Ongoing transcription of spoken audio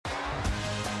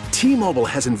T-Mobile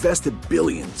has invested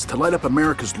billions to light up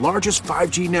America's largest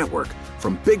 5G network,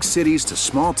 from big cities to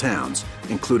small towns,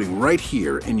 including right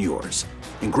here in yours.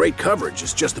 And great coverage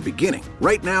is just the beginning.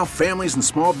 Right now, families and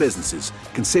small businesses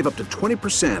can save up to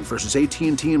 20% versus AT&T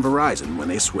and Verizon when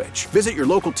they switch. Visit your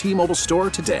local T-Mobile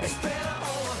store today.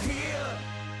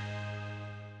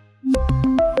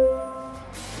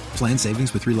 Plan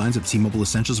savings with 3 lines of T-Mobile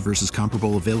Essentials versus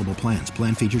comparable available plans.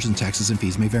 Plan features and taxes and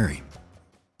fees may vary.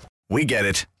 We get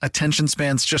it. Attention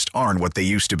spans just aren't what they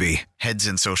used to be. Heads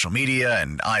in social media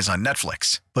and eyes on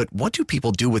Netflix. But what do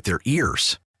people do with their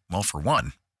ears? Well, for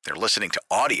one, they're listening to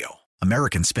audio.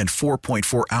 Americans spend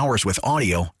 4.4 hours with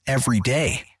audio every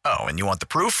day. Oh, and you want the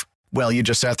proof? Well, you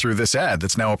just sat through this ad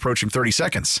that's now approaching 30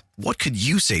 seconds. What could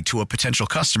you say to a potential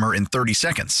customer in 30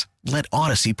 seconds? Let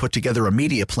Odyssey put together a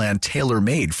media plan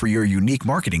tailor-made for your unique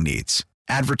marketing needs.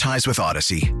 Advertise with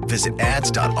Odyssey. Visit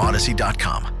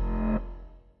ads.odyssey.com.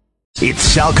 It's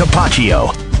Sal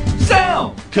Capaccio.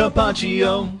 Sal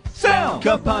Capaccio. Sal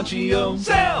Capaccio.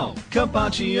 Sal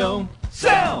Capaccio.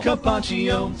 Sal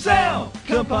Capaccio. Sal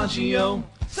Capaccio.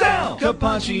 Sal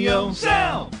Capaccio.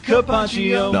 Sal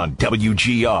Capaccio. On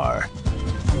WGR.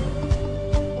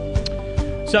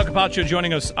 Sal Capaccio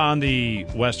joining us on the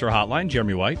Wester Hotline.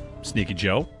 Jeremy White, Sneaky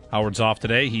Joe. Howard's off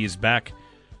today. He's back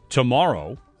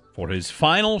tomorrow for his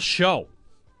final show.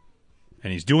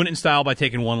 And he's doing it in style by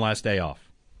taking one last day off.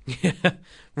 Yeah,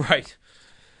 right.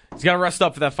 He's got to rest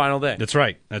up for that final day. That's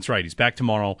right. That's right. He's back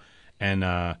tomorrow. And,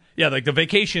 like the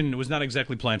vacation was not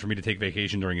exactly planned for me to take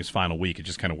vacation during his final week. It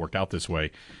just kind of worked out this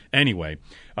way. Anyway,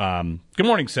 good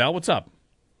morning, Sal. What's up?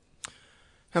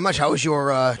 How was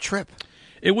your trip?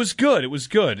 It was good. It was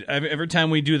good. Every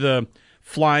time we do the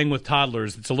flying with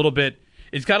toddlers, it's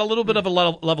got a little bit of a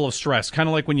level of stress, kind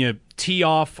of like when you tee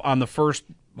off on the first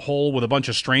hole with a bunch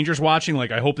of strangers watching, like,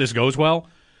 I hope this goes well.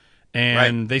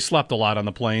 And They slept a lot on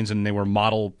the planes, and they were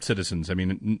model citizens. I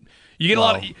mean, you get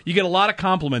a lot of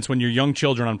compliments when your young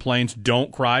children on planes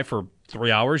don't cry for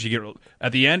 3 hours.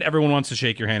 At the end, everyone wants to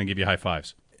shake your hand and give you high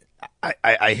fives.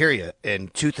 I hear you.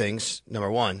 And two things.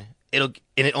 Number one,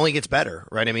 it only gets better,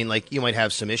 right? I mean, like, you might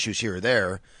have some issues here or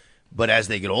there, but as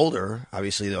they get older,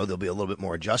 obviously they'll be a little bit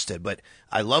more adjusted. But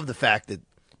I love the fact that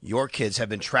your kids have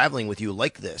been traveling with you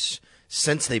like this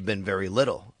since they've been very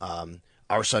little.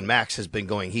 Our son Max has been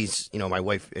going. He's, my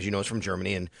wife, as you know, is from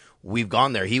Germany, and we've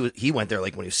gone there. He went there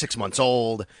like when he was 6 months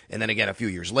old, and then again a few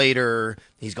years later.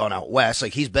 He's gone out west.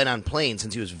 Like, he's been on planes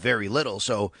since he was very little.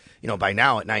 So, by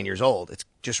now at 9 years old, it's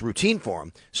just routine for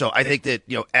him. So I think that,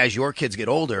 as your kids get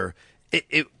older,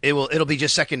 it'll be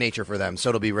just second nature for them. So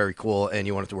it'll be very cool, and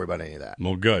you won't have to worry about any of that.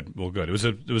 Well, good. It was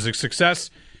a success.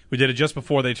 We did it just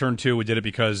before they turned 2. We did it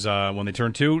because when they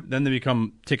turn 2, then they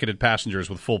become ticketed passengers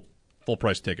with full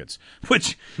price tickets,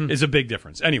 which is a big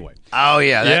difference. Anyway. Oh,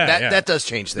 yeah. That does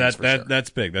change things for sure. That's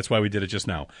big. That's why we did it just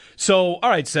now. So, all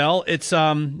right, Sal, it's,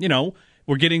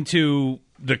 we're getting to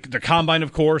the combine,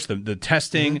 of course, the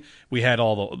testing. Mm-hmm. We had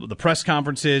all the press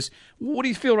conferences. What do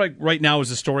you feel like right now is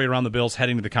the story around the Bills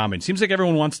heading to the combine? Seems like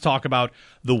everyone wants to talk about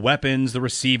the weapons, the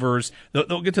receivers.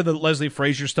 They'll get to the Leslie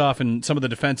Frazier stuff and some of the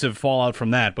defensive fallout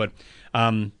from that. But,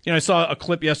 I saw a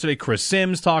clip yesterday, Chris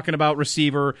Sims talking about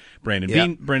receiver.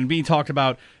 Brandon Beane talked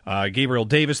about Gabriel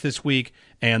Davis this week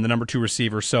and the number 2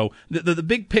 receiver. So the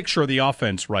big picture of the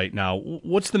offense right now,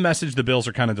 what's the message the Bills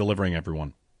are kind of delivering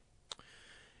everyone?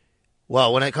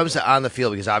 Well, when it comes to on the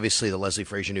field, because obviously the Leslie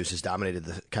Frazier news has dominated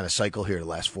the kind of cycle here the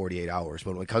last 48 hours,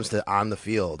 but when it comes to on the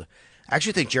field, I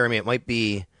actually think, Jeremy, it might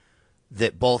be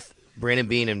that both Brandon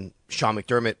Beane and Sean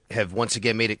McDermott have once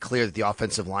again made it clear that the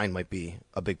offensive line might be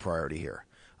a big priority here.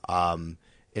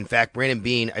 In fact, Brandon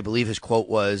Beane, I believe his quote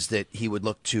was that he would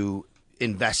look to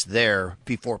invest there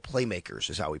before playmakers,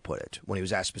 is how he put it, when he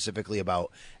was asked specifically about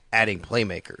adding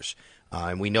playmakers.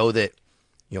 And we know that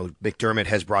McDermott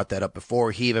has brought that up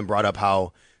before. He even brought up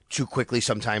how too quickly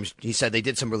sometimes, he said they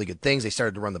did some really good things. They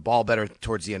started to run the ball better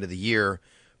towards the end of the year,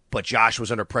 but Josh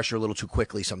was under pressure a little too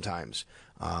quickly sometimes.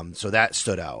 So that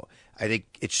stood out. I think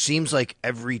it seems like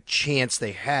every chance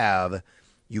they have,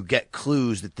 you get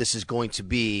clues that this is going to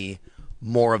be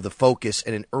more of the focus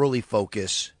and an early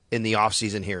focus in the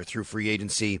offseason here through free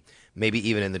agency, maybe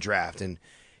even in the draft. And,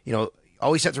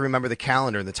 always have to remember the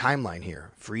calendar and the timeline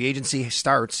here. Free agency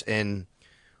starts in,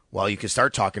 well, you can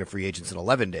start talking to free agents in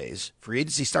 11 days. Free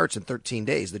agency starts in 13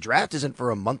 days. The draft isn't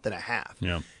for a month and a half.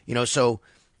 Yeah. So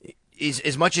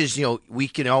as much as, we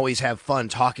can always have fun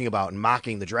talking about and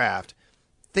mocking the draft,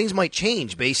 things might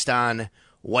change based on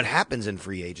what happens in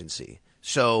free agency.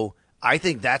 So I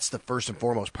think that's the first and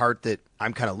foremost part that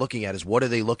I'm kind of looking at is what are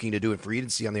they looking to do in free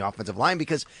agency on the offensive line,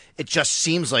 because it just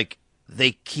seems like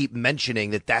they keep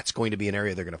mentioning that that's going to be an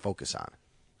area they're going to focus on.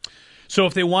 So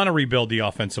if they want to rebuild the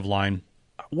offensive line,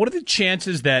 what are the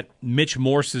chances that Mitch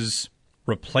Morse's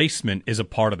replacement is a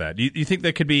part of that? Do you think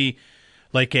that could be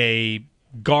like a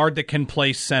guard that can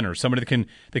play center, somebody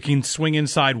that can swing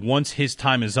inside once his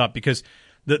time is up? Because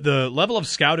the level of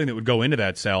scouting that would go into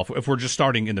that, Sal, if we're just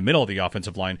starting in the middle of the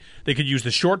offensive line, they could use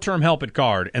the short-term help at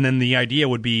guard, and then the idea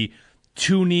would be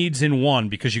two needs in one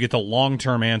because you get the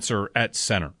long-term answer at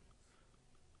center.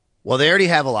 Well, they already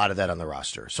have a lot of that on the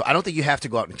roster, so I don't think you have to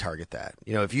go out and target that.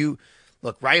 If you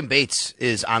look, Ryan Bates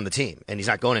is on the team, and he's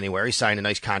not going anywhere. He signed a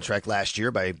nice contract last year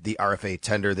by the RFA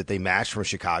tender that they matched from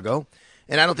Chicago,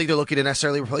 and I don't think they're looking to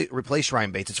necessarily replace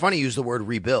Ryan Bates. It's funny you use the word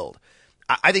rebuild.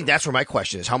 I think that's where my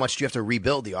question is. How much do you have to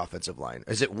rebuild the offensive line?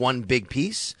 Is it one big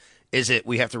piece? Is it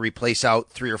we have to replace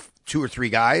out two or three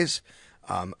guys?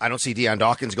 I don't see Deion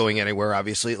Dawkins going anywhere,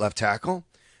 obviously, at left tackle.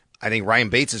 I think Ryan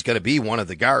Bates is going to be one of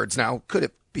the guards. Now, could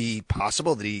it be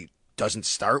possible that he doesn't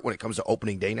start when it comes to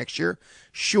opening day next year?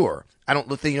 Sure. I don't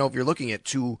think, if you're looking at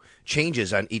two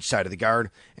changes on each side of the guard,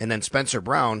 and then Spencer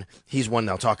Brown, he's one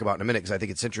I'll talk about in a minute because I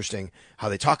think it's interesting how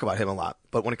they talk about him a lot.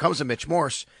 But when it comes to Mitch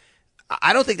Morse,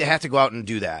 I don't think they have to go out and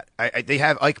do that. They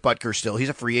have Ike Butker still. He's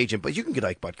a free agent, but you can get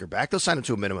Ike Butker back. They'll sign him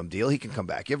to a minimum deal. He can come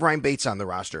back. You have Ryan Bates on the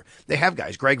roster. They have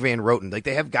guys, Greg Van Roten.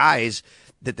 They have guys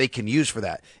that they can use for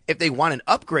that. If they want an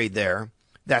upgrade there,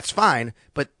 that's fine.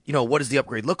 But, what does the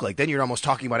upgrade look like? Then you're almost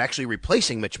talking about actually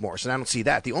replacing Mitch Morse, and I don't see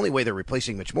that. The only way they're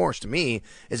replacing Mitch Morse, to me,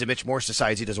 is that Mitch Morse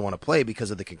decides he doesn't want to play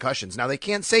because of the concussions. Now, they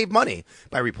can't save money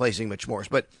by replacing Mitch Morse,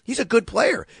 but he's a good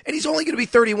player, and he's only going to be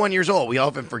 31 years old. We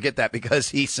often forget that because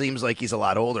he seems like he's a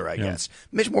lot older, I guess.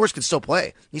 Mitch Morse can still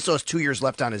play. He still has 2 years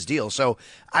left on his deal, so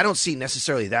I don't see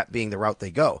necessarily that being the route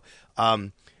they go.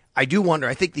 I do wonder,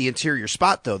 I think the interior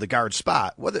spot, though, the guard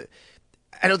spot,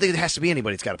 I don't think it has to be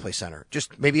anybody that's got to play center.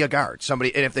 Just maybe a guard,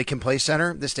 somebody. And if they can play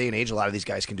center, this day and age, a lot of these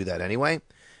guys can do that anyway.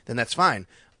 Then that's fine.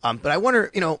 But I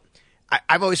wonder,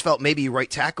 I've always felt maybe right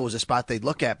tackle was a spot they'd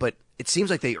look at, but it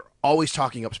seems like they're always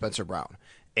talking up Spencer Brown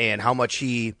and how much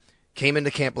he came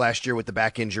into camp last year with the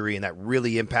back injury, and that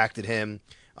really impacted him.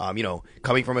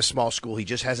 Coming from a small school, he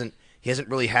hasn't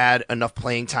really had enough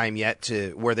playing time yet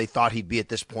to where they thought he'd be at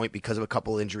this point because of a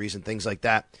couple injuries and things like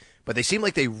that. But they seem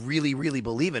like they really, really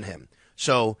believe in him.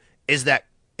 So is that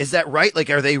right? Like,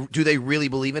 do they really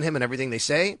believe in him and everything they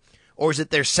say? Or is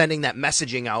it they're sending that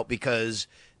messaging out because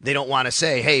they don't want to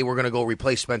say, hey, we're going to go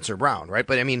replace Spencer Brown, right?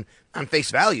 But, I mean, on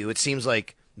face value, it seems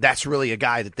like that's really a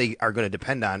guy that they are going to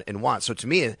depend on and want. So to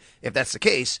me, if that's the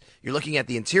case, you're looking at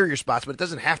the interior spots, but it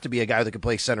doesn't have to be a guy that can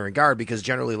play center and guard because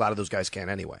generally a lot of those guys can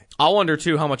anyway. I wonder,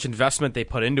 too, how much investment they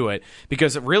put into it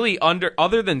because really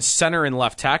other than center and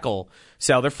left tackle,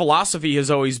 Sal, their philosophy has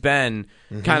always been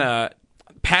kind of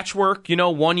patchwork,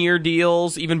 1-year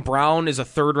deals. Even Brown is a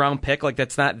third-round pick. Like,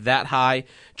 that's not that high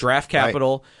draft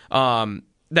capital. Right.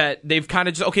 That they've kind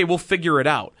of just, okay, we'll figure it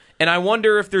out. And I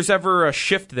wonder if there's ever a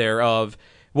shift there of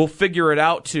we'll figure it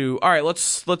out to, all right,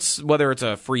 let's whether it's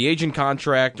a free agent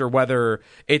contract or whether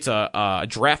it's a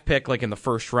draft pick like in the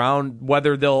first round,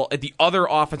 whether they'll at the other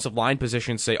offensive line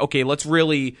positions say, okay, let's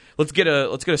get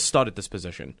a stud at this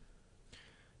position.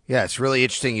 Yeah, it's really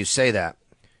interesting you say that.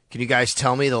 Can you guys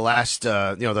tell me the last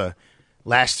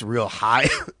real high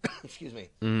excuse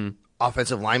me,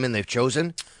 offensive lineman they've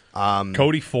chosen?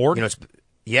 Cody Ford.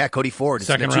 Cody Ford.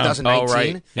 Second it's round. 2019. Oh,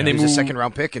 right. And they moved a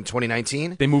second-round pick in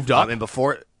 2019. They moved up.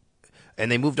 And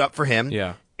they moved up for him.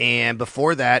 Yeah. And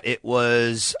before that,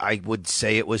 I would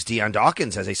say it was Deion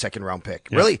Dawkins as a second-round pick.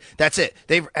 Yeah. Really, that's it.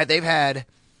 They've had,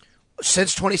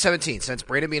 since 2017, since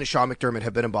Brandon Beane and Sean McDermott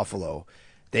have been in Buffalo,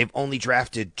 they've only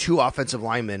drafted 2 offensive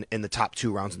linemen in the top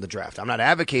 2 rounds in the draft. I'm not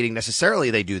advocating necessarily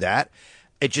they do that.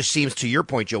 It just seems, to your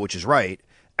point, Joe, which is right,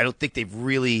 I don't think they've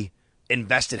really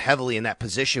invested heavily in that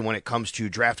position when it comes to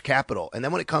draft capital. And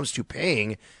then when it comes to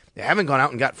paying, they haven't gone out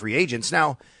and got free agents.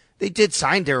 Now, they did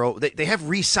sign Darryl. They have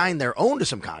re-signed their own to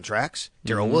some contracts.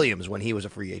 Darryl Williams when he was a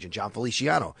free agent, John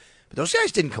Feliciano. But those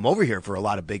guys didn't come over here for a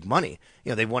lot of big money.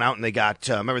 They went out and they got,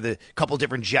 remember the couple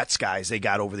different Jets guys they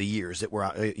got over the years that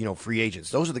were, free agents.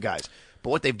 Those are the guys. But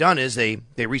what they've done is they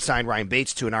re-signed Ryan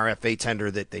Bates to an RFA tender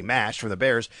that they matched from the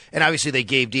Bears. And obviously they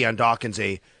gave Deion Dawkins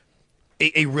a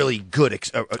really good,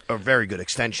 a very good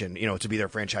extension, to be their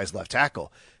franchise left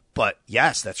tackle. But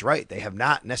yes, that's right. They have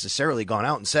not necessarily gone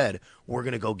out and said, we're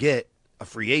going to go get a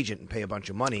free agent and pay a bunch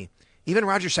of money. Even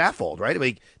Roger Saffold, right? I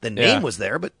mean, the name was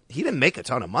there, but he didn't make a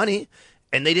ton of money.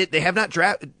 And they have not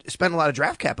spent a lot of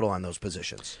draft capital on those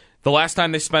positions. The last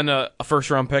time they spent a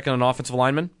first-round pick on an offensive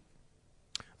lineman?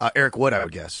 Eric Wood, I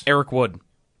would guess. Eric Wood.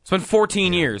 It's been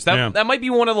 14 years. That might be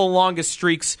one of the longest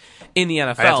streaks in the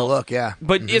NFL. I have to look, yeah.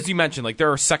 But as you mentioned, like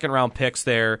there are second-round picks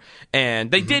there, and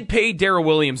they did pay Darrell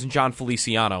Williams and John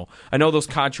Feliciano. I know those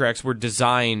contracts were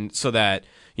designed so that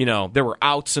there were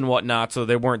outs and whatnot, so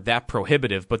they weren't that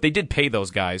prohibitive. But they did pay those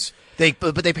guys.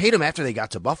 But they paid them after they got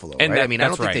to Buffalo, and right? I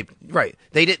don't think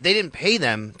they didn't pay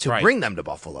them to bring them to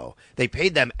Buffalo. They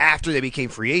paid them after they became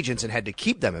free agents and had to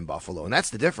keep them in Buffalo, and that's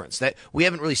the difference. That we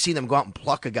haven't really seen them go out and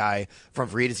pluck a guy from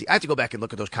free agency. I have to go back and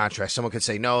look at those contracts. Someone could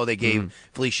say no, they gave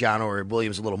Feliciano or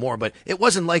Williams a little more, but it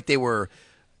wasn't like they were.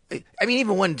 I mean,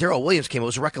 even when Darrell Williams came, it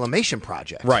was a reclamation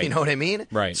project. Right. You know what I mean?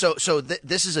 Right. So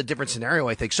this is a different scenario,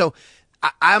 I think. So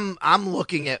I'm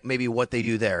looking at maybe what they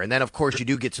do there, and then of course you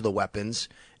do get to the weapons.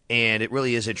 And it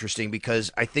really is interesting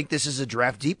because I think this is a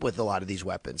draft deep with a lot of these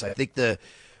weapons. I think the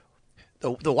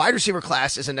wide receiver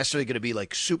class isn't necessarily going to be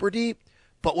like super deep,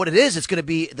 but what it is, it's going to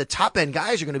be the top end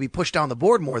guys are going to be pushed down the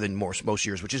board more than most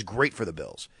years, which is great for the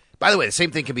Bills. By the way, the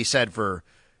same thing can be said for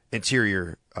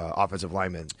interior offensive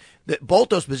linemen. Both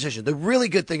those positions. The really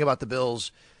good thing about the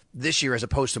Bills this year, as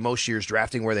opposed to most years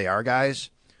drafting where they are guys,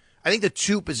 I think the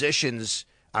two positions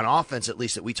on offense, at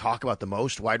least that we talk about the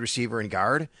most, wide receiver and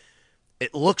guard.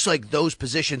 It looks like those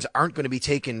positions aren't going to be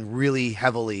taken really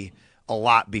heavily a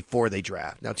lot before they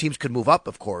draft. Now, teams could move up,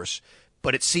 of course,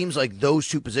 but it seems like those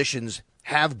two positions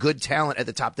have good talent at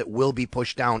the top that will be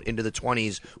pushed down into the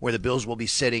 20s where the Bills will be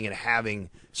sitting and having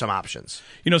some options.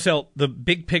 Sal, the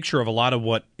big picture of a lot of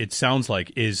what it sounds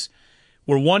like is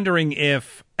we're wondering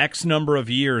if X number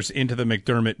of years into the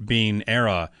McDermott Beane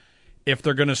era, if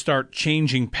they're going to start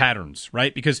changing patterns,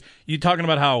 right? Because you're talking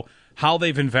about how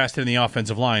they've invested in the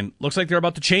offensive line. Looks like they're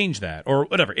about to change that or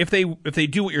whatever. If they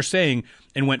do what you're saying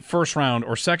and went first round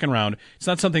or second round, it's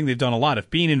not something they've done a lot.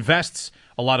 If Beane invests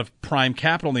a lot of prime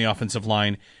capital in the offensive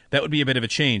line, that would be a bit of a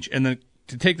change. And then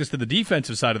to take this to the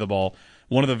defensive side of the ball,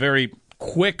 one of the very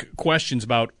quick questions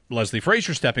about Leslie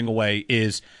Frazier stepping away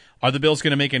is, are the Bills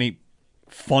going to make any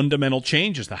fundamental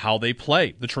changes to how they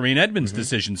play? The Tremaine Edmonds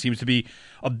decision seems to be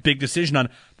a big decision on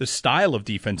the style of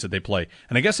defense that they play.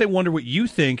 And I guess I wonder what you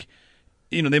think.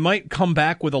 They might come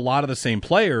back with a lot of the same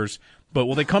players, but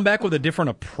will they come back with a different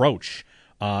approach?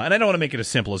 And I don't want to make it as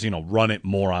simple as, run it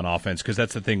more on offense, because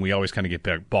that's the thing we always kind of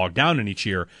get bogged down in each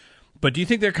year. But do you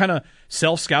think they're kind of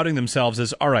self-scouting themselves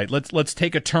as, all right, let's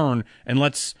take a turn and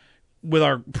let's, with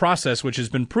our process, which has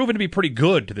been proven to be pretty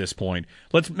good to this point,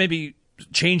 let's maybe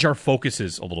change our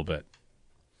focuses a little bit?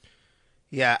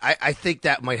 Yeah, I think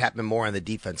that might happen more on the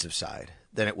defensive side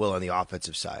than it will on the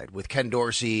offensive side. With Ken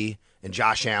Dorsey and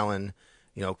Josh Allen,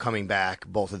 coming back,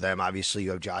 both of them, obviously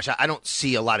you have Josh. I don't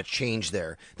see a lot of change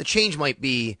there. The change might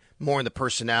be more in the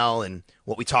personnel and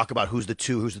what we talk about, who's the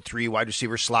 2, who's the 3, wide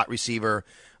receiver, slot receiver.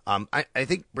 I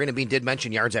think Brandon Beane did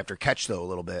mention yards after catch, though, a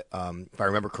little bit, if I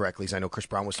remember correctly, because I know Chris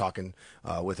Brown was talking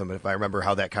with him, if I remember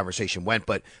how that conversation went.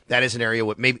 But that is an area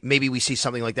where maybe we see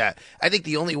something like that. I think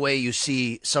the only way you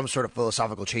see some sort of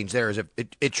philosophical change there is if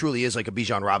it truly is like a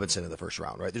Bijan Robinson in the first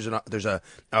round, right? There's a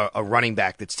running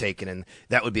back that's taken, and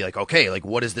that would be like, okay, like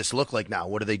what does this look like now?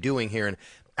 What are they doing here? And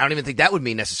I don't even think that would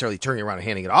mean necessarily turning around and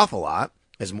handing it off a lot.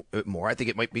 More. I think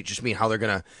it might be just mean how they're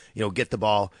going to, get the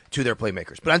ball to their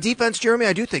playmakers. But on defense, Jeremy,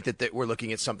 I do think that we're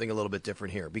looking at something a little bit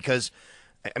different here because,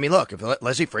 I mean, look, if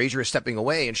Leslie Frazier is stepping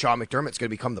away and Sean McDermott's going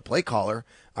to become the play caller,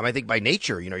 I think by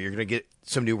nature, you're going to get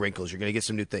some new wrinkles. You're going to get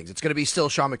some new things. It's going to be still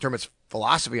Sean McDermott's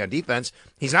philosophy on defense.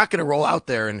 He's not going to roll out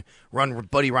there and run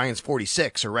Buddy Ryan's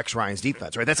 46 or Rex Ryan's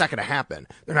defense, right? That's not going to happen.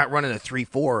 They're not running a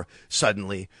 3-4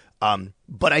 suddenly.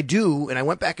 But I do, and I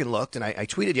went back and looked, and I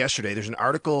tweeted yesterday, there's an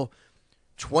article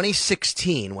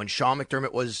 2016, when Sean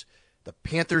McDermott was the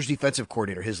Panthers defensive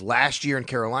coordinator, his last year in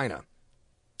Carolina.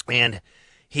 And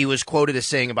he was quoted as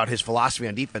saying about his philosophy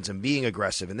on defense and being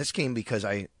aggressive. And this came because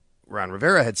Ron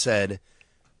Rivera had said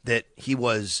that he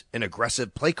was an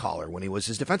aggressive play caller when he was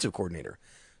his defensive coordinator.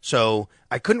 So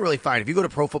I couldn't really find, if you go to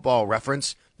Pro Football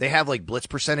Reference, they have like blitz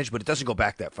percentage, but it doesn't go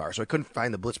back that far. So I couldn't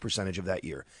find the blitz percentage of that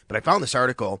year. But I found this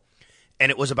article,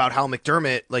 and it was about how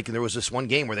McDermott, there was this one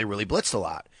game where they really blitzed a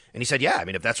lot. And he said, yeah,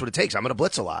 if that's what it takes, I'm going to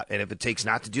blitz a lot. And if it takes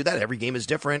not to do that, every game is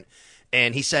different.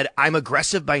 And he said, I'm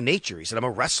aggressive by nature. He said, I'm a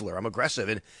wrestler. I'm aggressive.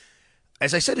 And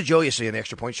as I said to Joe yesterday on the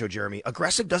Extra Point Show, Jeremy,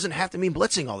 aggressive doesn't have to mean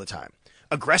blitzing all the time.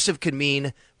 Aggressive can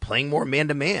mean playing more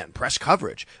man-to-man, press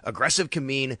coverage. Aggressive can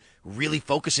mean really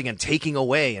focusing and taking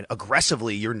away and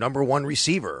aggressively your number one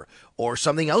receiver or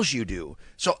something else you do.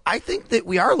 So I think that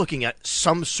we are looking at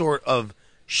some sort of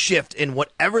shift in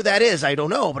whatever that is. I don't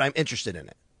know, but I'm interested in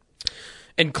it.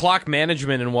 And clock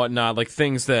management and whatnot, like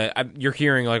things that you're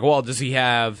hearing, like, well, does he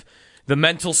have the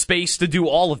mental space to do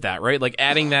all of that, right? Like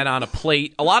adding that on a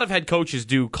plate. A lot of head coaches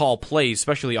do call plays,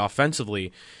 especially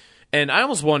offensively. And I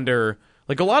almost wonder,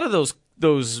 like a lot of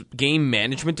those game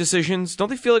management decisions, don't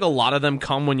they feel like a lot of them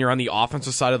come when you're on the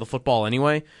offensive side of the football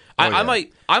anyway? I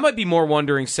might be more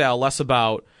wondering, Sal, less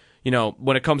about,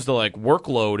 when it comes to like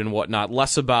workload and whatnot,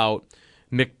 less about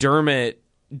McDermott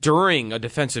during a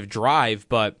defensive drive,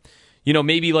 but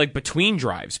maybe like between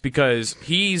drives, because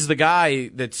he's the guy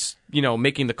that's,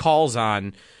 making the calls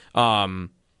on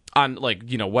like,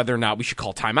 whether or not we should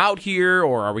call timeout here,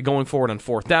 or are we going forward on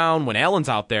fourth down when Allen's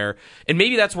out there. And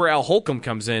maybe that's where Al Holcomb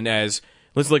comes in, as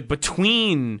it's like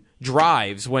between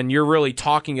drives when you're really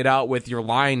talking it out with your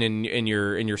line and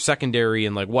your secondary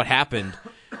and like what happened.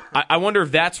 I wonder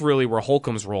if that's really where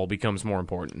Holcomb's role becomes more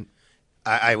important.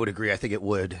 I would agree. I think it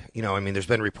would. There's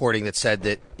been reporting that said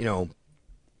that,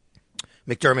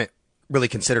 McDermott really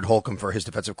considered Holcomb for his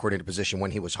defensive coordinator position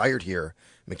when he was hired here.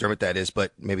 McDermott, that is,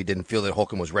 but maybe didn't feel that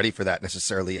Holcomb was ready for that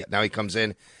necessarily. Now he comes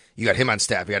in. You got him on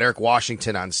staff. You got Eric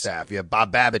Washington on staff. You have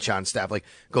Bob Babich on staff. Like,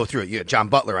 go through it. You got John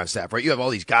Butler on staff, right? You have all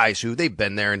these guys who they've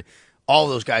been there, and all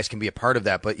those guys can be a part of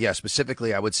that. But yeah,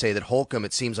 specifically, I would say that Holcomb,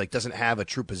 it seems like, doesn't have a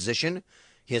true position.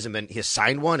 He has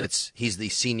signed one. He's the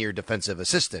senior defensive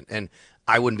assistant, and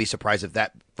I wouldn't be surprised if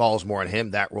that falls more on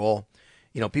him, that role.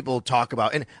 People talk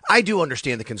about, and I do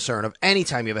understand the concern of any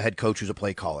time you have a head coach who's a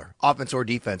play caller, offense or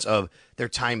defense, of their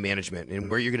time management and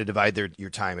where you're going to divide your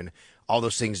time and all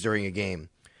those things during a game.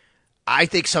 I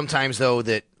think sometimes, though,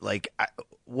 that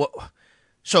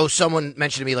so someone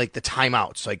mentioned to me like the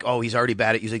timeouts, like, oh, he's already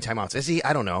bad at using timeouts. Is he?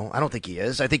 I don't know. I don't think he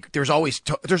is. I think there's always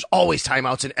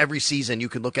timeouts in every season you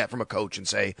can look at from a coach and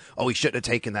say, oh, he shouldn't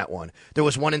have taken that one. There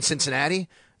was one in Cincinnati.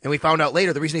 And we found out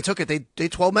later the reason he took it, they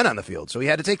had 12 men on the field, so he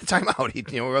had to take the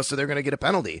timeout. Or else they're going to get a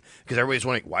penalty, because everybody's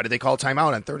wondering, why did they call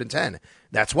timeout on 3rd and 10?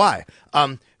 That's why.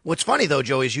 What's funny though,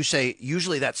 Joey, is you say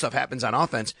usually that stuff happens on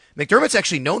offense. McDermott's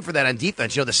actually known for that on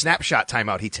defense. The snapshot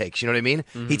timeout he takes. You know what I mean?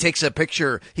 Mm-hmm. He takes a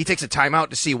picture. He takes a timeout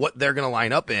to see what they're going to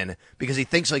line up in, because he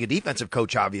thinks like a defensive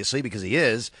coach, obviously, because he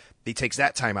is. He takes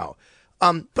that timeout.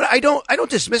 But I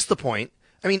don't dismiss the point.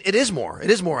 I mean, it is more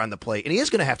on the plate, and he is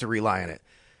going to have to rely on it.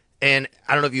 And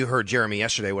I don't know if you heard Jeremy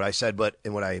yesterday what I said,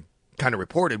 and what I kind of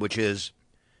reported, which is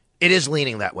it is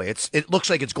leaning that way. It looks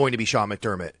like it's going to be Sean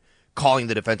McDermott calling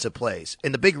the defensive plays.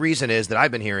 And the big reason is that I've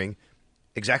been hearing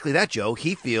exactly that, Joe.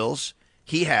 He feels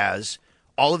he has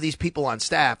all of these people on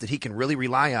staff that he can really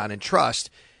rely on and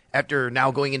trust after now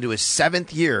going into his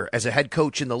 7th year as a head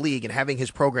coach in the league and having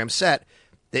his program set,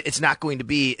 that it's not going to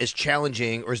be as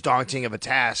challenging or as daunting of a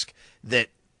task that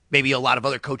maybe a lot of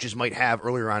other coaches might have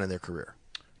earlier on in their career.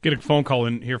 Get a phone call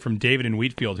in here from David in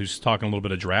Wheatfield, who's talking a little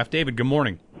bit of draft. David, good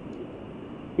morning.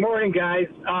 Morning, guys.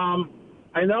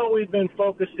 I know we've been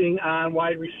focusing on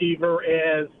wide receiver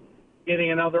as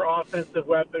getting another offensive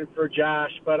weapon for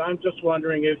Josh, but I'm just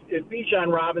wondering if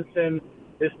Bijan Robinson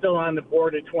is still on the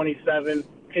board at 27,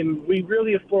 can we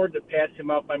really afford to pass him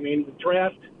up? I mean, the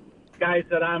draft guys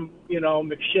that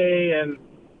McShay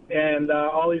and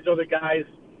all these other guys,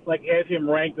 like, have him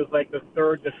ranked as like the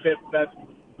 3rd to 5th best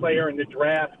player in the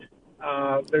draft.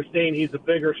 They're saying he's a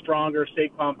bigger, stronger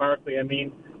Saquon Barkley. I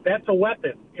mean, that's a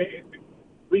weapon.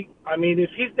 If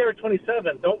he's there at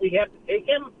 27, don't we have to take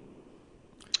him?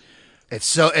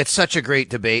 It's such a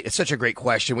great debate. It's such a great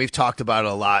question. We've talked about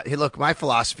it a lot. Hey, look, my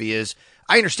philosophy is,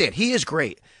 I understand he is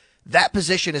great. That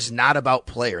position is not about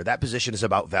player. That position is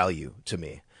about value to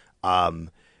me.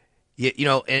 And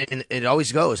it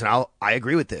always goes, and I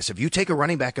agree with this. If you take a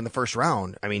running back in the first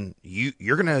round, I mean,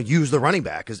 you're going to use the running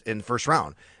back in the first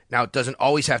round. Now, it doesn't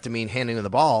always have to mean handing him the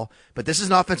ball, but this is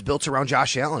an offense built around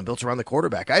Josh Allen, built around the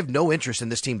quarterback. I have no interest in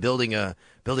this team building an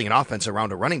offense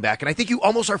around a running back, and I think you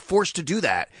almost are forced to do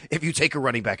that if you take a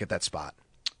running back at that spot.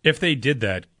 If they did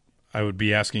that, I would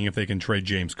be asking if they can trade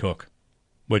James Cook,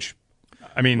 which,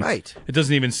 I mean, right. It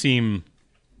doesn't even seem...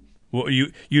 Well,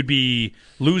 you'd be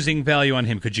losing value on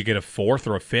him. Could you get a 4th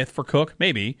or a 5th for Cook?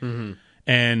 Maybe. Mm-hmm.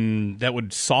 And that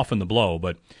would soften the blow.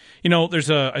 But,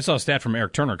 I saw a stat from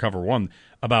Eric Turner, Cover 1,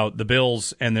 about the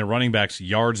Bills and their running backs'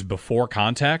 yards before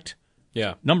contact.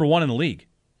 Yeah. Number 1 in the league.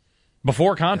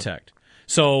 Before contact. Yeah.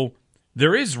 So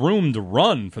there is room to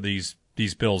run for these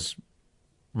Bills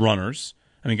runners.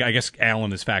 I mean, I guess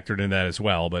Allen is factored in that as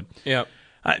well. But yeah.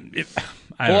 I don't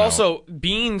know. Also,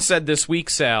 Bean said this week,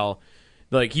 Sal,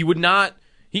 like, he would not.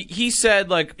 He said,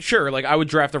 like, sure, like, I would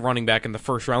draft a running back in the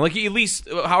first round. Like, at least,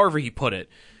 however he put it.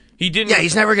 He didn't. Yeah,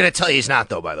 he's never going to tell you he's not,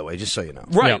 though, by the way, just so you know.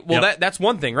 Right. Yep, well, that's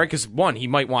one thing, right? Because, one, he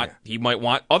might want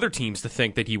other teams to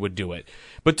think that he would do it.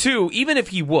 But, two, even if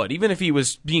he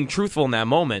was being truthful in that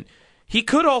moment, he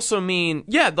could also mean,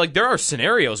 like there are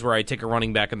scenarios where I take a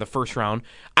running back in the first round.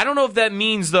 I don't know if that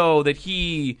means, though, that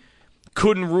he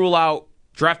couldn't rule out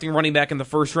drafting running back in the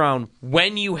first round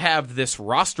when you have this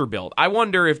roster build. I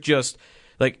wonder if just,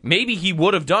 like, maybe he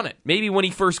would have done it. Maybe when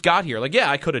he first got here, like,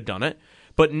 I could have done it.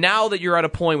 But now that you're at a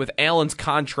point with Allen's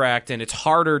contract and it's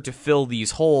harder to fill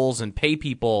these holes and pay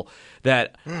people,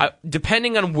 that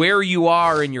depending on where you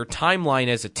are in your timeline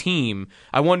as a team,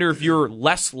 I wonder if you're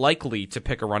less likely to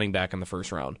pick a running back in the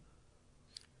first round.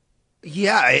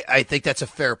 Yeah, I think that's a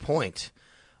fair point.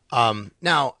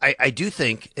 Now, I do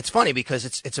think it's funny because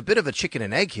it's a bit of a chicken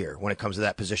and egg here when it comes to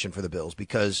that position for the Bills,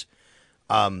 because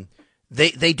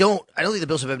they don't. I don't think the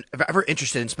Bills have ever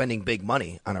interested in spending big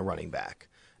money on a running back.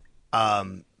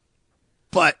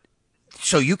 But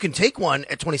so you can take one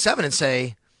at 27 and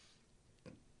say,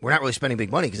 we're not really spending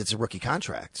big money because it's a rookie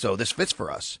contract. So this fits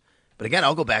for us. But again,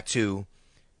 I'll go back to,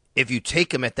 if you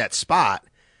take him at that spot,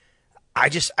 I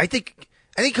think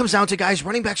it comes down to, guys,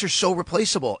 running backs are so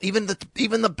replaceable. Even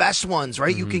the best ones,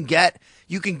 right? Mm-hmm.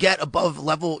 You can get above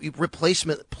level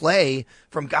replacement play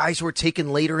from guys who are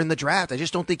taken later in the draft. I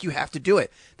just don't think you have to do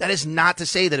it. That is not to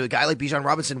say that a guy like Bijan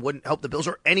Robinson wouldn't help the Bills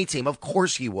or any team. Of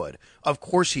course he would.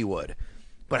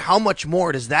 But how much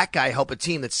more does that guy help a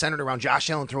team that's centered around Josh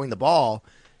Allen throwing the ball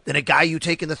than a guy you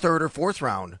take in the third or fourth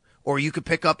round, or you could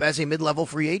pick up as a mid-level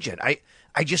free agent?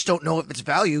 I just don't know if it's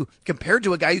value compared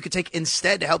to a guy you could take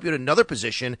instead to help you at another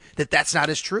position that's not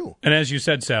as true. And as you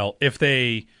said, Sal, if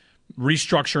they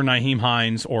restructure Nyheim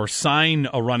Hines or sign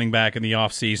a running back in the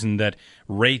offseason that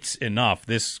rates enough,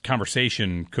 this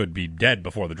conversation could be dead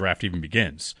before the draft even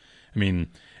begins. I mean,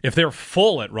 if they're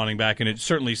full at running back, and it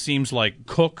certainly seems like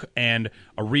Cook and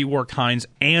a reworked Hines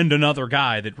and another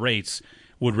guy that rates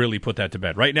would really put that to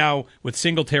bed. Right now, with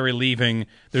Singletary leaving,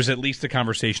 there's at least a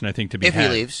conversation, I think, to be had. If he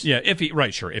leaves. Yeah, if he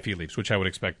leaves, which I would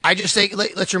expect. I just think,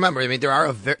 let's remember, I mean, there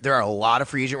are a lot of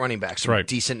free agent running backs, some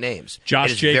decent names.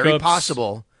 Josh Jacobs. Very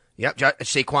possible. Yep,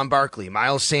 Saquon Barkley,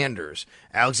 Miles Sanders,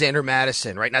 Alexander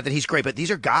Madison, right? Not that he's great, but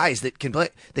these are guys that can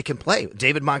play.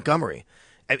 David Montgomery.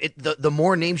 The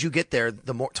more names you get there,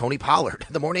 the more Tony Pollard.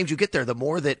 The more names you get there, the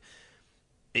more that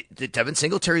Devin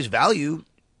Singletary's value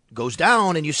goes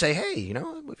down, and you say, hey,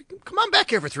 come on back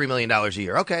here for $3 million a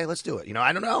year. Okay, let's do it.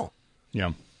 I don't know.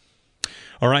 Yeah.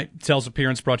 All right. Sal's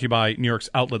appearance brought to you by New York's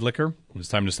Outlet Liquor. When it's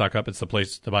time to stock up, it's the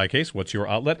place to buy a case. What's your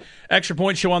outlet? Extra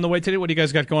Point Show on the way today. What do you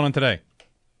guys got going on today?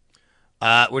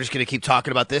 We're just going to keep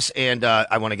talking about this, and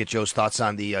I want to get Joe's thoughts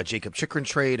on the Jacob Chikrin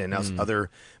trade and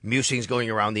other musings going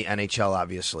around the NHL,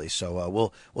 obviously.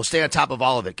 So we'll stay on top of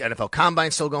all of it. NFL Combine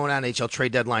still going on. NHL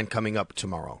trade deadline coming up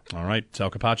tomorrow. All right.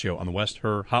 Sal Capaccio on the West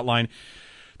Her Hotline.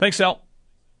 Thanks, Sal.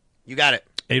 You got it.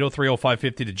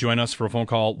 803-0550 to join us for a phone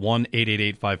call,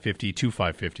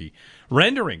 1-888-550-2550.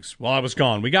 Renderings while I was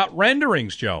gone. We got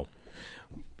renderings, Joe.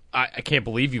 I can't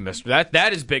believe you missed that.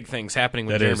 That is big things happening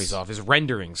when Jeremy's off. Is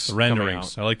renderings.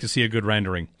 Renderings. I like to see a good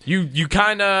rendering. You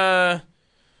kind of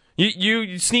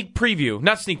you sneak preview,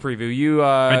 not sneak preview. You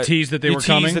I teased that they were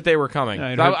coming. Teased that they were coming.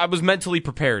 I was mentally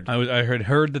prepared. I had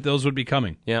heard that those would be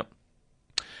coming. Yep.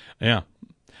 Yeah.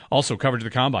 Also, coverage of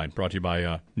the Combine brought to you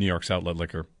by New York's Outlet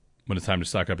Liquor. When it's time to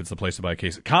stock up, it's the place to buy a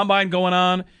case. Combine going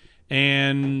on,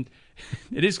 and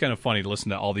it is kind of funny to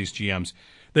listen to all these GMs.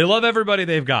 They love everybody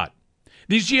they've got.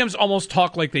 These GMs almost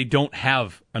talk like they don't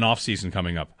have an offseason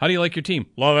coming up. How do you like your team?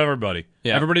 Love everybody.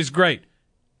 Yeah. Everybody's great.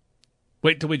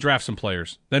 Wait till we draft some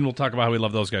players. Then we'll talk about how we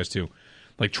love those guys too.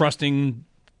 Like trusting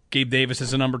Gabe Davis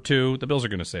as a number 2. The Bills are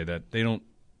going to say that. They don't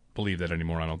believe that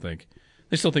anymore, I don't think.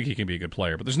 They still think he can be a good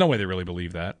player, but there's no way they really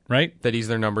believe that, right? That he's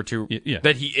their number 2? Yeah.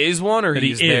 That he is one, or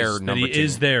he's their number 2? That he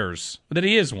is theirs. That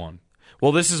he is one.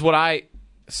 Well, this is what I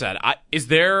said. Does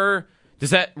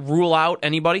that rule out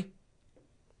anybody?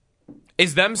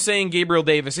 Is them saying Gabriel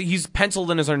Davis, he's penciled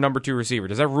in as our number 2 receiver,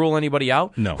 does that rule anybody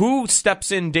out? No. Who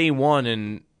steps in day one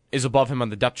and is above him on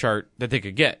the depth chart that they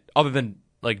could get? Other than,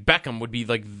 like, Beckham would be,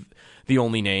 like, the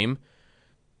only name,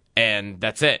 and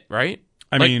that's it, right?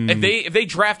 I mean, if they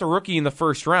draft a rookie in the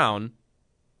first round,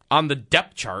 on the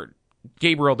depth chart,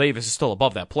 Gabriel Davis is still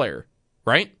above that player,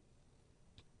 right?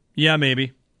 Yeah,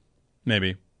 maybe.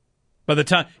 By the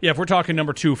time, if we're talking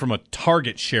number 2 from a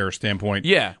target share standpoint,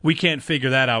 we can't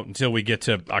figure that out until we get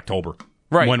to October.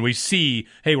 Right. When we see,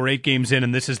 hey, we're 8 games in,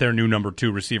 and this is their new number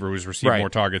 2 receiver who's received more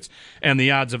targets. And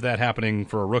the odds of that happening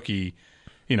for a rookie,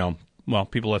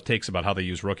 people have takes about how they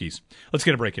use rookies. Let's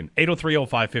get a break in.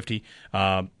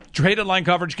 803-0550. Trade deadline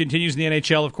coverage continues in the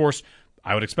NHL, of course.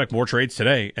 I would expect more trades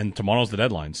today, and tomorrow's the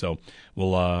deadline. So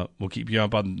we'll keep you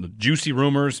up on the juicy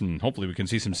rumors, and hopefully we can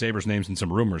see some Sabres names and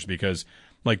some rumors because,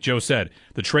 like Joe said,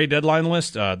 the trade deadline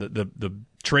list, the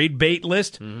trade bait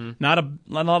list, not a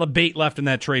lot of bait left in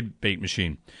that trade bait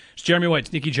machine. It's Jeremy White,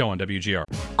 Sneaky Joe on WGR.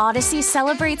 Odyssey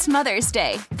celebrates Mother's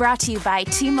Day, brought to you by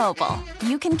T-Mobile.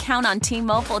 You can count on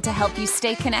T-Mobile to help you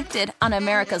stay connected on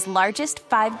America's largest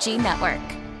 5G network.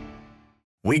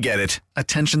 We get it.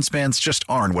 Attention spans just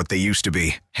aren't what they used to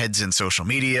be. Heads in social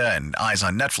media and eyes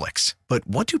on Netflix. But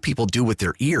what do people do with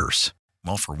their ears?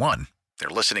 Well, for one, they're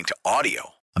listening to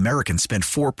audio. Americans spend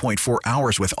 4.4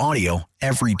 hours with audio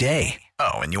every day.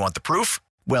 Oh, and you want the proof?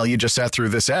 Well, you just sat through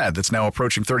this ad that's now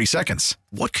approaching 30 seconds.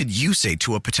 What could you say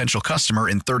to a potential customer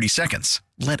in 30 seconds?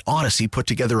 Let Odyssey put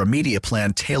together a media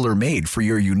plan tailor-made for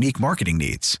your unique marketing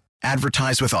needs.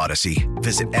 Advertise with Odyssey.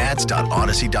 Visit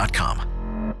ads.odyssey.com.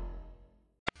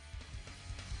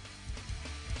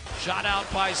 Shot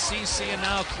out by Ceci and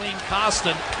now clean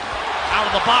Costin. Out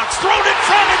of the box, thrown in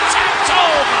front and tapped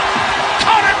home.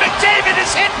 Connor McDavid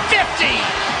has hit 50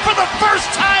 for the first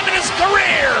time in his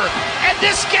career. And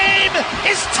this game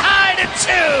is tied at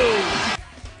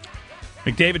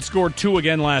 2. McDavid scored 2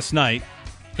 again last night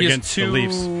against the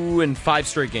Leafs. 2 in 5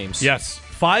 straight games. Yes,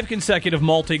 5 consecutive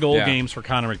multi-goal games for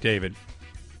Connor McDavid.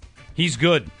 He's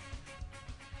good.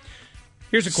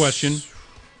 Here's a question.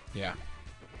 Yeah.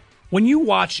 When you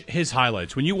watch his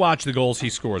highlights, when you watch the goals he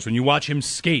scores, when you watch him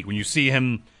skate, when you see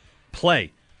him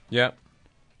play,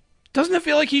 doesn't it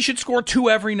feel like he should score 2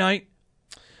 every night?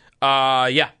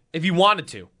 Yeah, if he wanted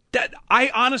to.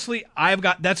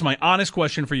 That's my honest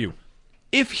question for you.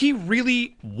 If he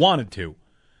really wanted to,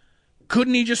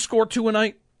 couldn't he just score 2 a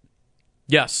night?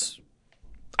 Yes.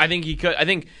 I think he could.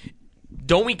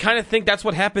 Don't we kind of think that's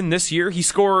what happened this year? He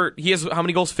has how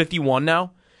many goals? 51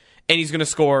 now? And he's going to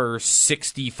score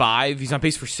 65. He's on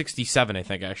pace for 67, I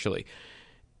think, actually.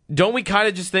 Don't we kind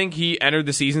of just think he entered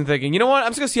the season thinking, you know what,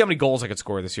 I'm just going to see how many goals I could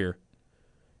score this year?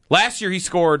 Last year he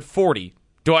scored 40.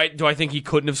 Do I think he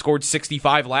couldn't have scored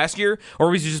 65 last year? Or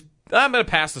was he just, I'm going to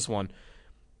pass this one?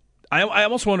 I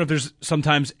almost wonder if there's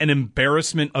sometimes an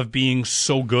embarrassment of being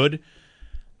so good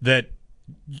that...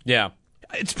 Yeah.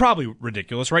 It's probably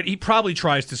ridiculous, right? He probably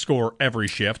tries to score every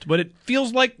shift, but it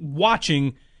feels like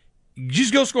watching...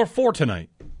 Just go score 4 tonight,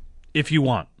 if you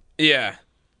want. Yeah.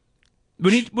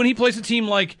 When he plays a team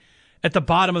like at the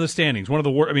bottom of the standings, one of the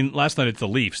worst. I mean, last night it's the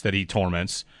Leafs that he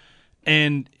torments,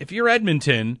 and if you're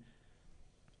Edmonton,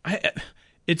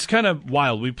 it's kind of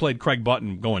wild. We played Craig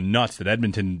Button going nuts that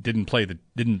Edmonton didn't pay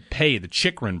the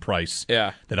Chychrun price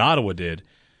that Ottawa did,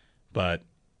 but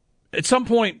at some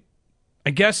point,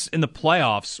 I guess in the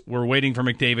playoffs, we're waiting for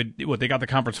McDavid. They got the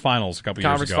conference finals a couple years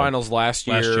ago. Conference finals last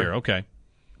year. Last year, okay.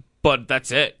 But that's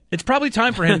it. It's probably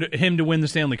time for him to win the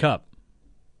Stanley Cup.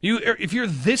 If you're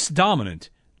this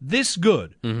dominant, this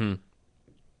good. Mm-hmm.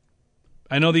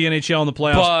 I know the NHL in the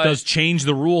playoffs does change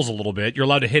the rules a little bit. You're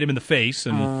allowed to hit him in the face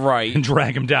and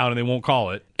drag him down, and they won't call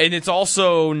it. And it's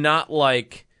also not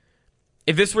like,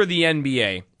 if this were the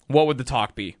NBA, what would the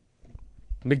talk be?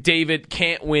 McDavid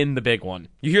can't win the big one.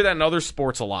 You hear that in other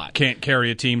sports a lot. Can't carry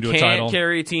a team to a title. Can't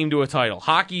carry a team to a title.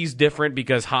 Hockey's different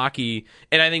because hockey,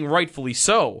 and I think rightfully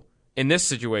so, in this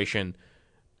situation,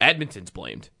 Edmonton's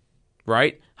blamed,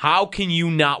 right? How can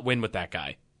you not win with that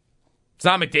guy? It's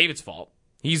not McDavid's fault.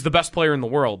 He's the best player in the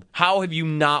world. How have you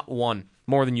not won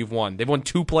more than you've won? They've won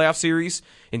 2 playoff series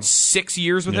in 6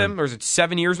 years with him, or is it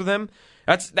 7 years with him?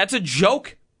 That's a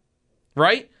joke,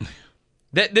 right?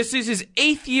 This is his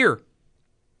 8th year.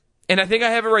 And I think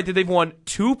I have it right that they've won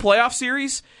 2 playoff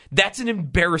series. That's an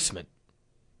embarrassment.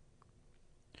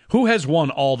 Who has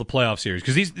won all the playoff series?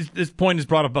 Because this point is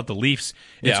brought up about the Leafs.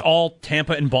 It's all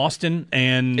Tampa and Boston,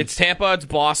 and it's Tampa, it's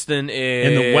Boston.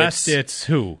 In the West, it's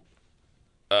who?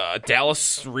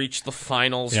 Dallas reached the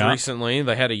finals recently.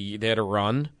 They had a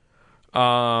run.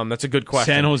 That's a good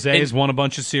question. San Jose has won a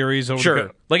bunch of series over.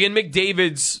 Sure, like in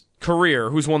McDavid's career,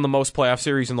 who's won the most playoff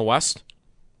series in the West?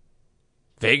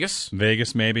 Vegas,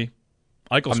 maybe.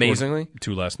 Eichel amazingly scored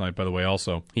 2 last night, by the way.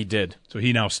 Also, he did. So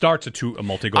he now starts a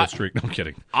multi-goal streak. No, I'm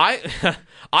kidding.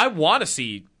 I want to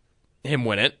see him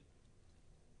win it.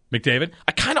 McDavid.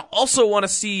 I kind of also want to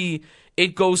see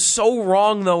it go so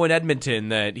wrong though in Edmonton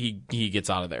that he gets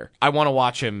out of there. I want to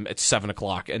watch him at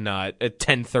 7:00 and not at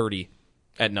 10:30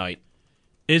 at night.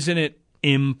 Isn't it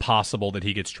impossible that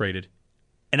he gets traded?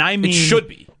 And I mean, it should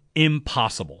be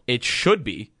impossible. It should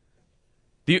be.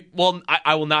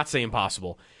 I will not say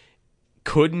impossible.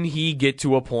 Couldn't he get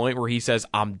to a point where he says,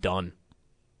 I'm done?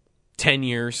 10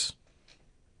 years.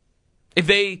 If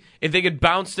they get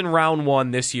bounced in round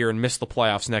 1 this year and miss the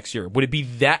playoffs next year, would it be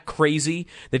that crazy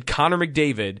that Connor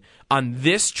McDavid, on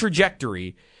this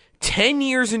trajectory, 10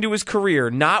 years into his career,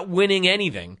 not winning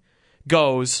anything,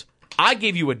 goes, I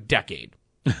gave you a decade.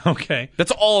 Okay.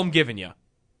 That's all I'm giving you.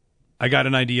 I got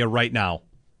an idea right now.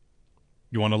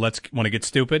 You want to get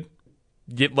stupid?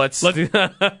 Let's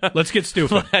get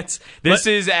stupid. This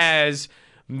is as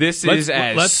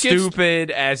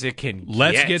stupid as it can get.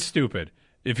 Let's get stupid.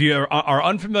 If you are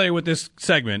unfamiliar with this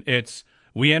segment,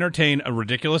 we entertain a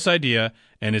ridiculous idea,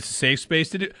 and it's a safe space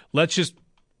to do.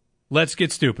 Let's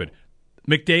get stupid.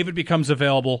 McDavid becomes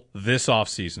available this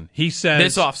offseason. He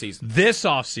says This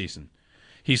offseason.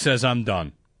 He says, I'm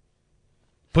done.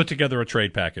 Put together a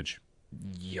trade package.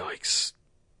 Yikes.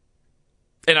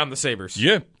 And I'm the Sabres.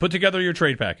 Yeah, put together your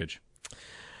trade package.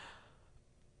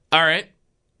 All right.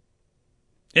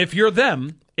 If you're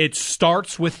them, it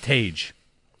starts with Tage.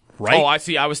 Right? Oh, I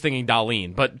see. I was thinking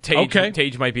Dahlin, but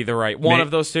Tage might be the right one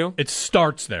of those two. It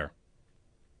starts there.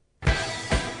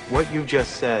 What you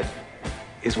just said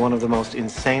is one of the most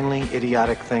insanely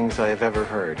idiotic things I have ever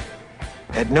heard.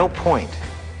 At no point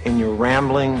in your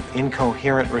rambling,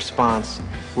 incoherent response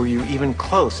were you even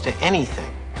close to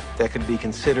anything that could be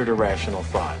considered a rational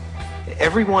thought.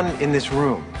 Everyone in this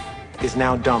room is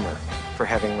now dumber for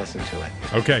having listened to it.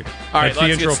 Okay. All right,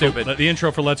 let's get stupid. The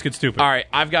intro for Let's Get Stupid. All right,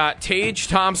 I've got Tage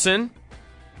Thompson.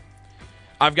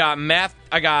 I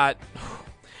got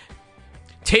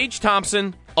Tage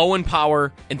Thompson, Owen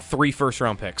Power, and 3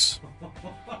 first-round picks.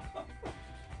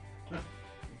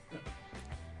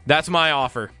 That's my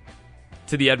offer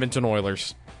to the Edmonton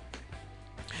Oilers.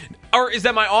 Or is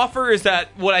that my offer? Or is that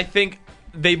what I think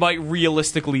they might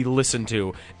realistically listen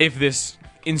to if this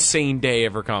insane day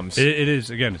ever comes? It is.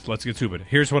 Again, Let's Get Stupid.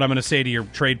 Here's what I'm going to say to your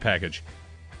trade package.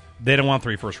 They don't want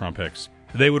 3 first-round picks.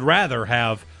 They would rather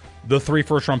have the 3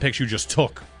 first-round picks you just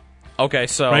took. Okay,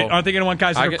 so... Right? Aren't they going to want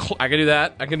guys that I can do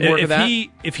that. I can work with that.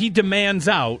 If he demands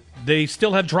out, they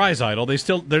still have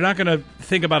Draisaitl. They're not going to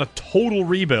think about a total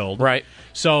rebuild. Right.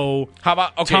 So, how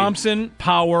about Thompson,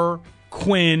 Power,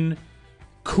 Quinn,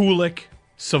 Kulik,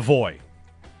 Savoy.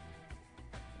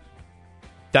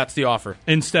 That's the offer.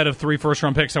 Instead of 3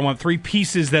 first-round picks, I want 3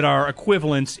 pieces that are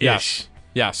equivalents-ish.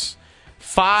 Yes.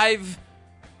 5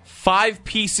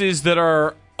 pieces that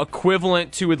are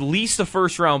equivalent to at least a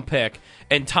first-round pick,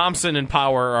 and Thompson and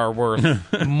Power are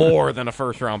worth more than a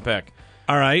first-round pick.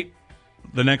 All right.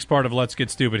 The next part of Let's Get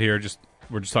Stupid here,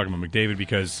 we're just talking about McDavid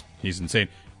because he's insane.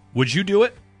 Would you do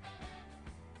it?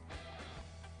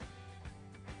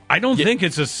 I don't think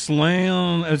it's a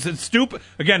slam. It's stupid.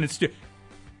 Again, it's stupid.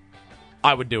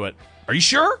 I would do it. Are you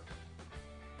sure?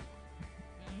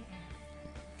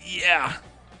 Yeah.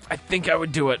 I think I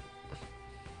would do it.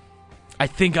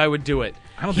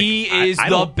 He is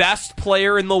the best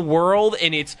player in the world,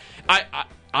 and it's...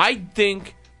 I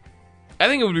think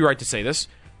it would be right to say this.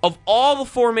 Of all the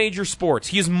 4 major sports,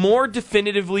 he is more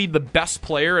definitively the best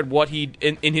player at what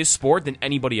in his sport than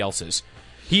anybody else is.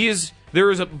 There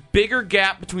is a bigger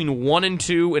gap between 1 and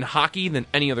 2 in hockey than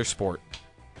any other sport.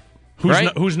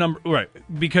 Who's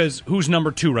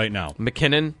number 2 right now?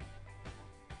 McKinnon,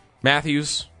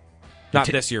 Matthews. Not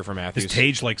this year for Matthews. Is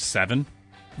Tage like 7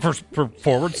 for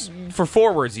forwards? For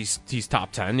forwards, he's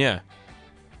top 10. Yeah.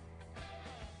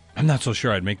 I'm not so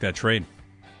sure I'd make that trade.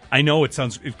 I know it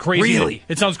sounds crazy. Really?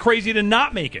 It sounds crazy to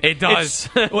not make it. It does.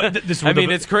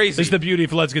 It's crazy. This is the beauty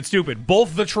of Let's Get Stupid.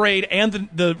 Both the trade and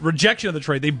the rejection of the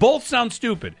trade, they both sound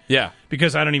stupid. Yeah.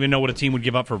 Because I don't even know what a team would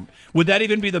give up for. Would that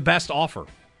even be the best offer?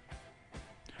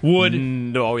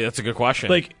 No, that's a good question.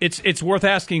 Like it's worth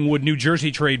asking. Would New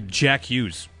Jersey trade Jack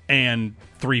Hughes and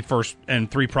 3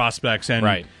 prospects and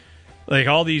right, like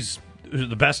all these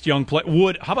the best young play?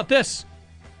 How about this?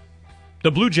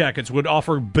 The Blue Jackets would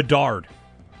offer Bedard.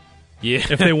 Yeah,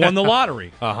 if they won the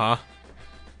lottery.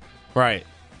 Right.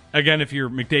 Again, if you're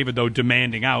McDavid though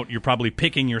demanding out, you're probably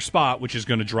picking your spot, which is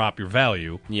going to drop your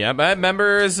value. Yeah, but I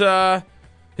remember his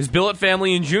billet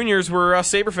family and juniors were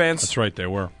Sabre fans. That's right, they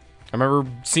were. I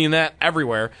remember seeing that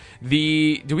everywhere.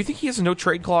 Do we think he has a no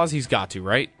trade clause? He's got to,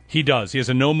 right? He does. He has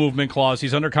a no movement clause.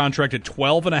 He's under contract at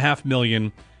 $12.5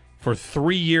 million for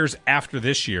 3 years after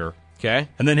this year. Okay.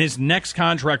 And then his next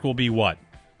contract will be what?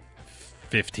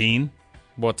 15?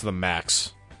 What's the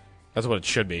max? That's what it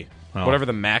should be. Oh. Whatever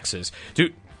the max is.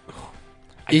 Dude,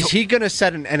 is he going to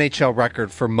set an NHL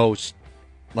record for most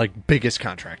biggest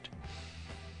contract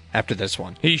after this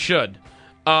one? He should.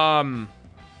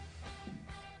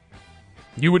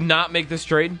 You would not make this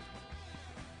trade?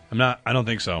 I don't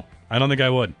think so. I don't think I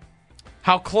would.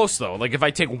 How close, though? Like, if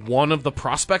I take one of the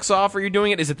prospects off, are you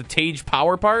doing it? Is it the Tage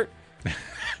Power part?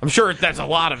 I'm sure that's a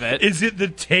lot of it. Is it the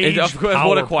Tage Power?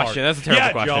 What a question. Part? That's a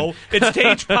terrible question. Joe. It's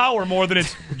Tage Power more than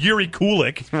it's Yuri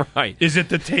Kulik. Right. Is it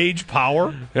the Tage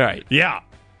Power? Right. Yeah.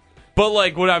 But,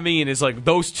 like, what I mean is, like,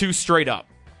 those two straight up.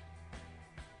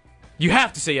 You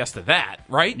have to say yes to that,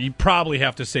 right? You probably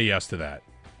have to say yes to that.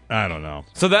 I don't know.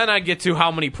 So then I get to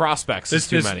how many prospects is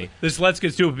too many. This Let's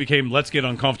Get Stupid became Let's Get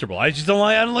Uncomfortable. I just don't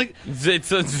like.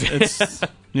 It's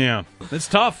yeah, it's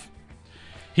tough.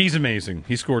 He's amazing.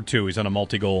 He scored 2. He's on a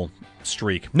multi-goal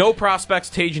streak. No prospects,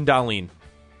 Tage and Dahlin.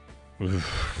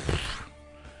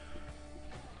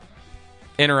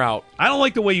 In or out? I don't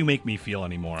like the way you make me feel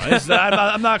anymore.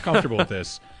 I'm not comfortable with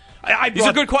this. These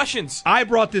are good questions. I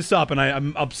brought this up, and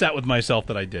I'm upset with myself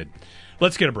that I did.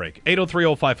 Let's get a break.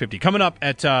 803-0550. Coming up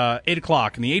at 8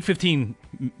 o'clock in the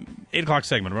 8 o'clock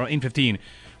segment, around 8:15,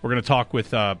 we're going to talk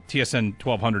with TSN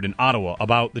 1200 in Ottawa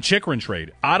about the Chychrun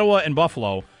trade. Ottawa and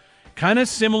Buffalo, kind of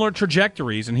similar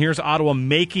trajectories, and here's Ottawa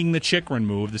making the Chychrun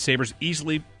move. The Sabres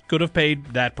easily could have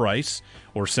paid that price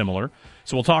or similar.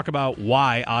 So we'll talk about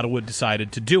why Ottawa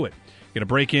decided to do it. Going to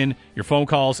break in your phone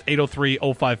calls,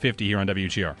 803-0550 here on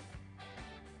WGR.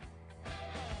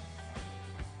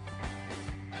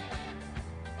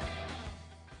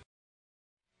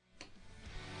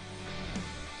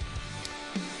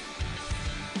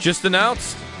 Just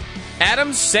announced, Adam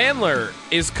Sandler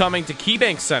is coming to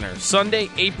KeyBank Center Sunday,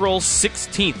 April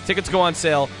 16th. Tickets go on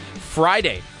sale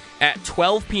Friday at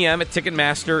 12 p.m. at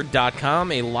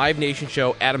Ticketmaster.com. A Live Nation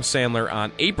show, Adam Sandler,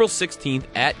 on April 16th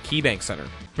at KeyBank Center.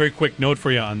 Very quick note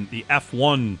for you on the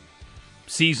F1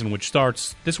 season, which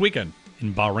starts this weekend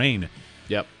in Bahrain.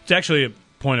 Yep. It's actually a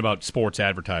point about sports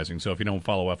advertising, so if you don't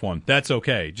follow F1, that's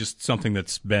okay. Just something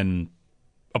that's been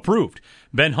approved.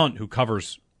 Ben Hunt, who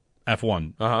covers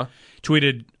F1,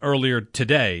 tweeted earlier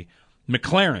today,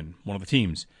 McLaren, one of the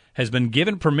teams, has been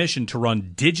given permission to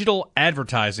run digital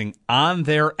advertising on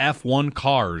their F1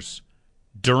 cars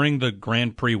during the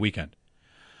Grand Prix weekend.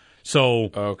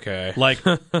 So, like,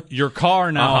 your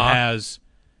car now has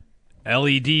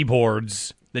LED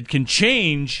boards that can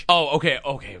change. Oh,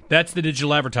 okay. That's the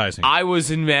digital advertising. I was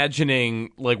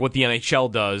imagining, like, what the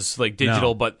NHL does, like,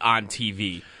 digital, but on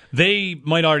TV. They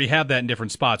might already have that in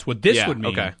different spots. What this would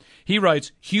mean, he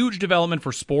writes, huge development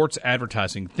for sports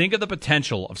advertising. Think of the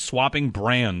potential of swapping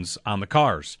brands on the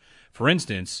cars. For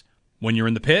instance, when you're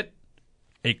in the pit,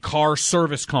 a car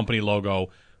service company logo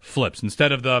flips.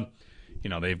 Instead of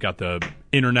they've got the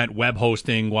internet web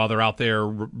hosting while they're out there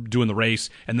doing the race,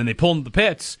 and then they pull into the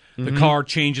pits, the car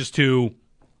changes to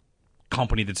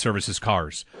company that services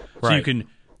cars. Right. So you can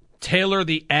tailor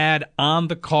the ad on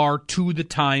the car to the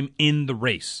time in the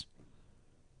race.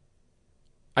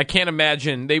 I can't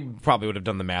imagine. They probably would have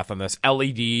done the math on this.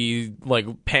 LED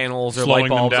panels or Slowing light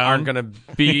bulbs them down. aren't going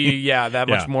to be that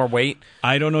much more weight.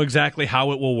 I don't know exactly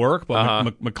how it will work, but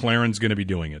McLaren's going to be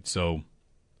doing it. So,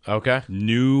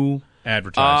 new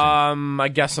advertising. I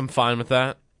guess I'm fine with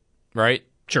that. Right?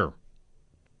 Sure.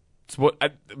 It's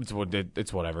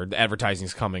whatever. The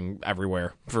advertising's coming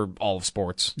everywhere for all of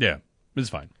sports. Yeah, it's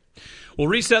fine. We'll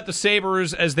reset the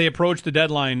Sabres as they approach the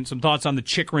deadline. Some thoughts on the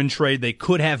Chychrun trade they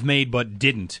could have made but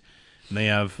didn't. And they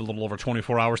have a little over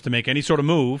 24 hours to make any sort of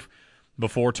move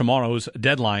before tomorrow's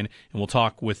deadline. And we'll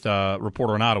talk with a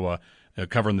reporter in Ottawa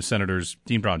covering the Senators.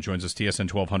 Dean Brown joins us,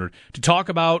 TSN 1200, to talk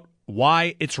about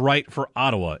why it's right for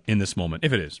Ottawa in this moment,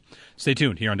 if it is. Stay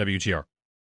tuned here on WGR.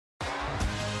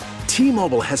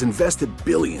 T-Mobile has invested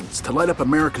billions to light up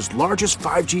America's largest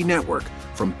 5G network,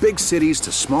 from big cities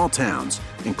to small towns,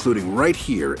 including right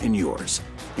here in yours.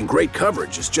 And great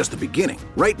coverage is just the beginning.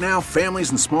 Right now,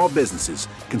 families and small businesses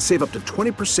can save up to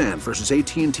 20% versus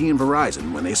AT&T and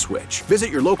Verizon when they switch.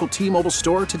 Visit your local T-Mobile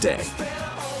store today.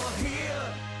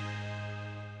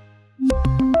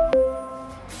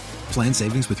 Plan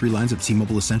savings with 3 lines of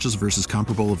T-Mobile Essentials versus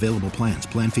comparable available plans.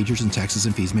 Plan features and taxes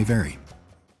and fees may vary.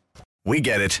 We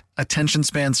get it. Attention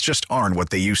spans just aren't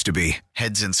what they used to be.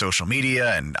 Heads in social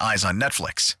media and eyes on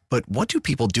Netflix. But what do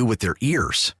people do with their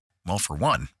ears? Well, for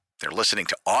one, they're listening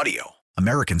to audio.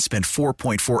 Americans spend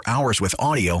 4.4 hours with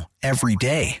audio every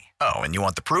day. Oh, and you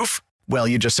want the proof? Well,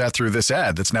 you just sat through this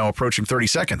ad that's now approaching 30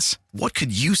 seconds. What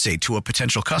could you say to a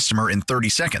potential customer in 30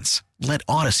 seconds? Let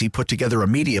Odyssey put together a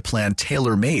media plan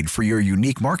tailor-made for your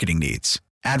unique marketing needs.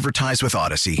 Advertise with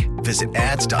Odyssey. Visit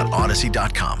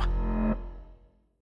ads.odyssey.com.